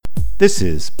This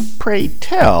is Pray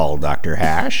Tell Dr.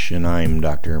 Hash, and I'm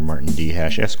Dr. Martin D.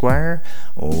 Hash, Esquire,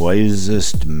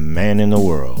 wisest man in the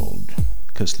world,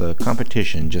 'cause the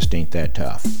competition just ain't that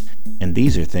tough. And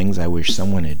these are things I wish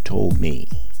someone had told me.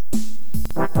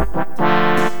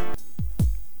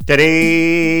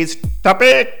 Today's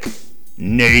topic,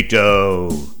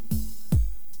 NATO.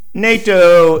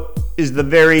 NATO is the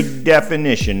very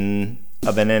definition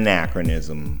of an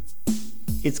anachronism.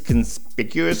 It's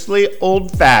conspicuously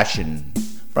old-fashioned,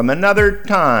 from another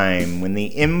time when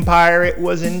the empire it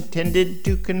was intended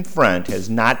to confront has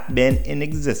not been in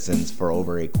existence for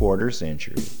over a quarter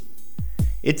century.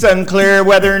 It's unclear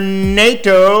whether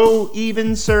NATO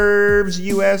even serves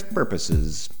U.S.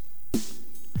 purposes.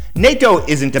 NATO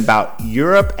isn't about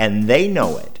Europe, and they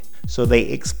know it, so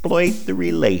they exploit the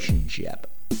relationship.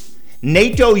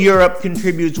 NATO Europe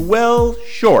contributes well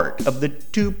short of the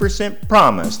 2%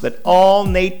 promise that all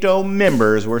NATO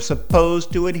members were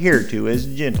supposed to adhere to as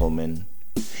gentlemen.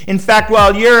 In fact,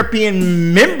 while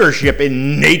European membership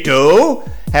in NATO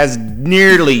has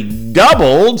nearly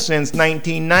doubled since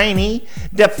 1990,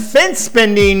 defense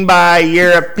spending by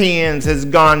Europeans has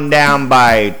gone down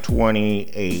by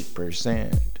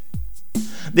 28%.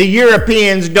 The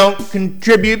Europeans don't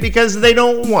contribute because they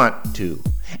don't want to,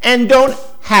 and don't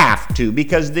have to,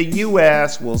 because the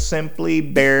U.S. will simply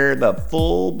bear the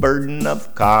full burden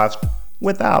of cost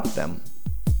without them.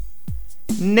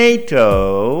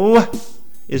 NATO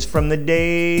is from the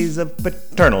days of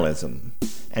paternalism,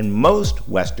 and most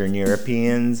Western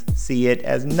Europeans see it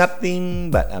as nothing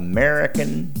but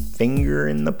American finger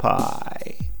in the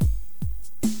pie.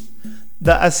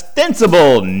 The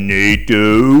ostensible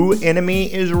NATO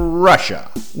enemy is Russia,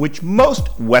 which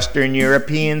most Western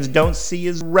Europeans don't see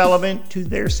as relevant to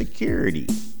their security.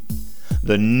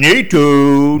 The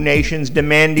NATO nations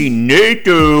demanding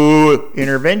NATO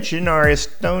intervention are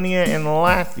Estonia and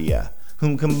Latvia,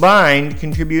 whom combined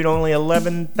contribute only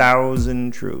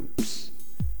 11,000 troops.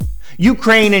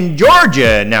 Ukraine and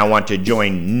Georgia now want to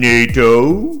join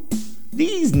NATO.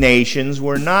 These nations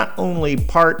were not only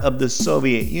part of the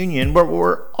Soviet Union, but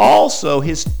were also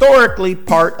historically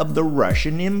part of the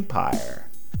Russian Empire.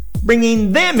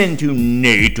 Bringing them into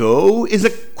NATO is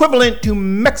equivalent to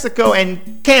Mexico and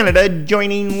Canada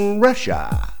joining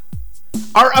Russia.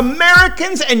 Are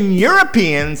Americans and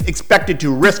Europeans expected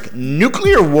to risk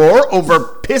nuclear war over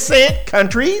pissant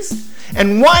countries?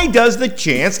 And why does the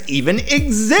chance even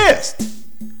exist?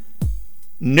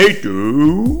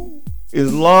 NATO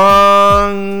is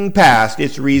long past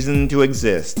its reason to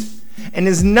exist, and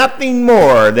is nothing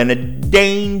more than a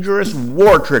dangerous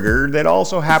war trigger that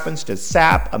also happens to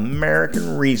sap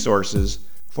American resources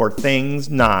for things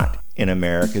not in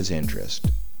America's interest.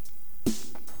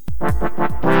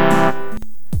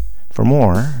 For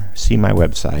more, see my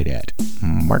website at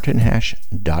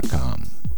martinhash.com.